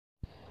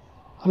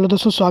Hello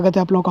दोस्तों, स्वागत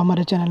है आप लोगों का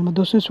हमारे चैनल में।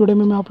 दोस्तों, इस वीडियो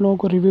में मैं आप लोगों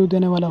को रिव्यू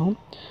देने वाला हूं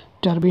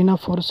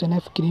टर्बिनाफोर्स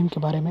क्रीम के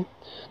बारे में।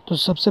 तो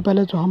सबसे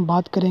पहले तो हम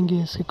बात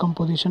करेंगे इसके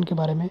कंपोजिशन के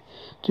बारे में।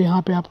 तो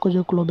यहाँ पे आपको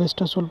जो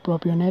क्लोबेस्टासोल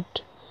propionate,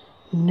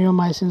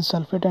 neomycin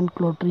sulphate and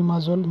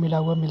clotrimazole मिला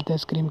हुआ मिलता है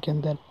इस क्रीम के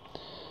अंदर।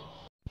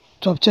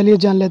 तो अब चलिए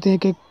जान लेते हैं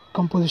कि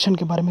कंपोजिशन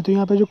के बारे में। तो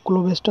यहाँ पे जो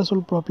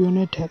क्लोबेस्टासोल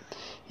प्रोपियोनेट है,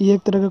 ये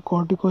एक तरह का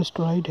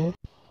कॉर्टिकोस्टेरॉइड है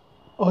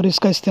और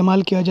इसका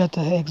इस्तेमाल किया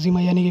जाता है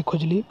एक्जिमा यानी कि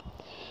खुजली,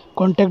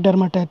 कॉन्टैक्ट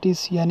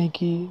डर्माटाइटिस यानी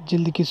कि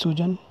जल्द की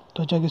सूजन,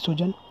 त्वचा की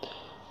सूजन,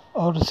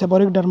 और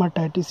सेबोरिक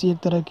डर्माटाइटिस, ये एक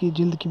तरह की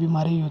जल्द की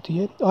बीमारी होती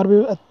है, और भी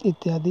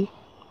इत्यादि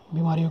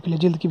बीमारियों के लिए,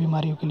 जल्द की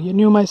बीमारियों के लिए।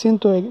 न्यूमाइसिन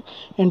तो एक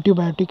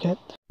एंटीबायोटिक है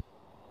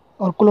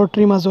और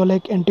क्लोट्रीमाजोल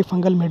एक एंटी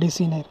फंगल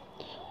मेडिसिन है।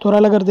 तो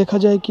ओवरऑल अगर देखा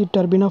जाए कि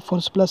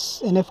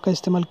टर्बिनाफोर्स+ NF का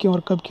इस्तेमाल क्यों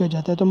और कब किया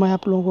जाता है, तो मैं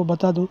आप लोगों को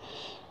बता दूं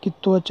कि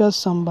त्वचा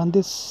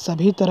संबंधित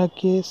सभी तरह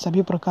के,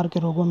 सभी प्रकार के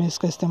रोगों में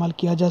इसका इस्तेमाल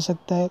किया जा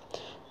सकता है।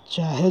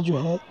 चाहे जो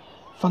है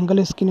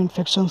फंगल स्किन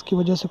इन्फेक्शंस की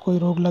वजह से कोई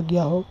रोग लग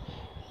गया हो,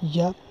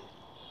 या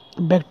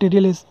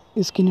बैक्टीरियल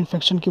स्किन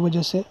इन्फेक्शन की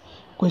वजह से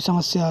कोई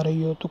समस्या आ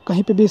रही हो, तो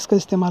कहीं पे भी इसका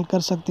इस्तेमाल कर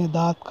सकते हैं।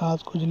 दांत,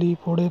 खाज, खुजली,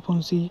 फोड़े,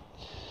 फुंसी,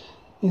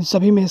 इन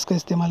सभी में इसका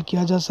इस्तेमाल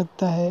किया जा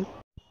सकता है।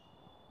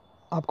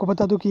 आपको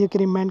बता दूं कि ये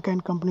क्रीम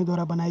मैनकाइंड कंपनी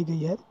द्वारा बनाई गई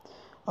है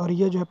और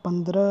ये जो है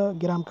 15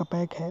 ग्राम का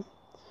पैक है,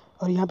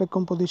 और यहाँ पे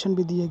कंपोजिशन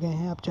भी दिए गए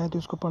हैं, आप चाहे तो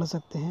इसको पढ़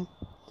सकते हैं।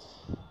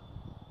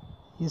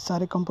 ये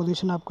सारे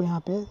कंपोजिशन आपको यहाँ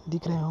पे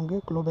दिख रहे होंगे,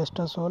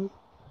 क्लोबेस्टासोल,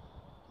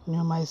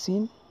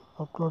 नियोमाइसिन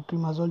और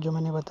क्लोट्रीमाजोल जो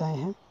मैंने बताए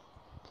हैं।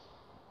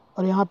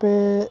 और यहाँ पे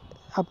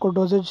आपको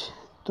डोजेज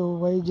तो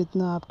वही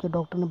जितना आपके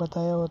डॉक्टर ने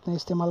बताया उतना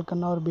इस्तेमाल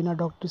करना, और बिना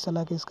डॉक्टरी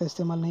सलाह के इसका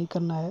इस्तेमाल नहीं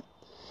करना है।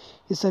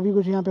 ये सभी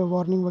कुछ यहाँ पे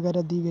वार्निंग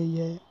वगैरह दी गई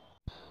है।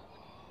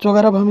 तो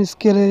अगर अब हम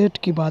इसके रेट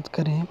की बात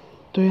करें,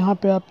 तो यहाँ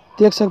पे आप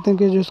देख सकते हैं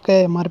कि जो इसका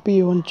MRP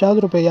है 49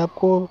 रुपये,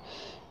 आपको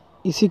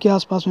इसी के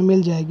आसपास में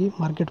मिल जाएगी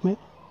मार्केट में।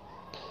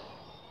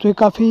 तो ये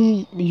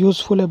काफ़ी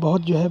यूज़फुल है,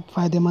 बहुत जो है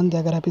फ़ायदेमंद है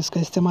अगर आप इसका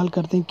इस्तेमाल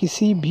करते हैं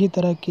किसी भी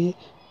तरह के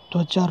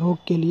त्वचा रोग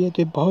के लिए।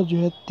 तो ये बहुत जो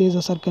है तेज़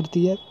असर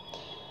करती है।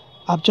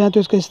 आप चाहें तो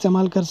इसका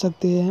इस्तेमाल कर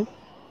सकते हैं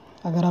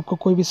अगर आपको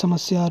कोई भी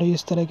समस्या आ रही है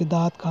इस तरह की,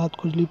 दाँत, खाज,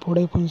 खुजली,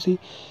 फोड़े, फुंसी,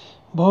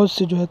 बहुत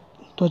से जो है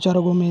त्वचा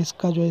रोगों में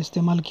इसका जो है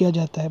इस्तेमाल किया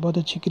जाता है। बहुत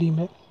अच्छी क्रीम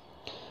है।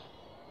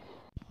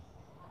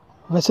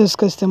 वैसे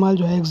इसका इस्तेमाल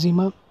जो है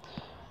eczema,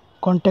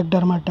 contact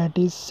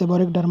dermatitis,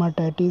 seborrheic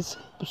dermatitis,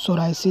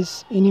 psoriasis,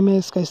 इन्हीं में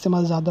इसका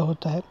इस्तेमाल ज़्यादा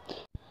होता है।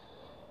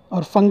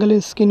 और फंगल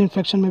स्किन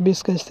इन्फेक्शन में भी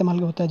इसका इस्तेमाल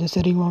होता है,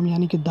 जैसे रिंगवर्म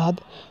यानी कि दाद,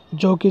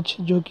 जो कि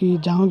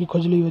जांघों की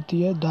खुजली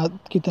होती है, दाद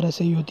की तरह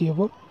से ही होती है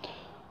वो,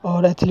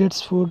 और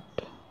एथलीट्स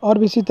फुट, और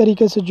भी इसी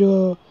तरीके से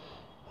जो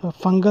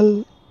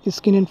फंगल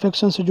स्किन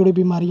इन्फेक्शन से जुड़ी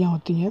बीमारियां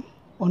होती हैं,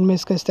 उनमें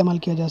इसका इस्तेमाल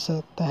किया जा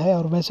सकता है।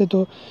 और वैसे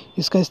तो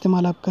इसका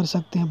इस्तेमाल आप कर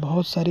सकते हैं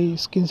बहुत सारी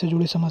स्किन से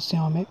जुड़ी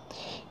समस्याओं में,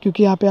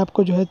 क्योंकि यहाँ पे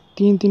आपको जो है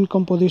 3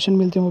 कंपोजिशन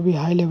मिलते हैं, वो भी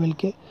हाई लेवल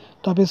के।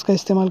 तो आप इसका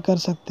इस्तेमाल कर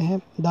सकते हैं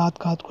दाँत,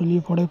 खाज, खुजली,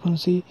 फोड़े,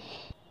 फुंसी।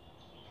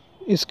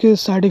 इसके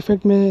साइड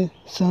इफ़ेक्ट में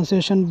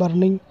सेंसेशन,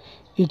 बर्निंग,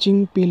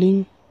 इचिंग,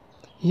 पीलिंग,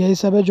 यही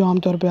सब है जो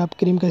आमतौर पे आप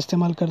क्रीम का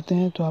इस्तेमाल करते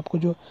हैं तो आपको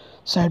जो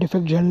साइड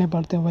इफ़ेक्ट झेलने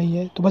पड़ते हैं वही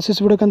है। तो बस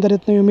इस वीडियो के अंदर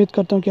इतना ही। उम्मीद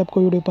करता हूँ कि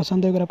आपको वीडियो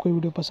पसंद है। अगर आपको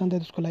वीडियो पसंद है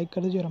तो उसको लाइक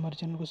कर दीजिए और हमारे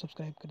चैनल को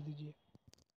सब्सक्राइब कर दीजिए।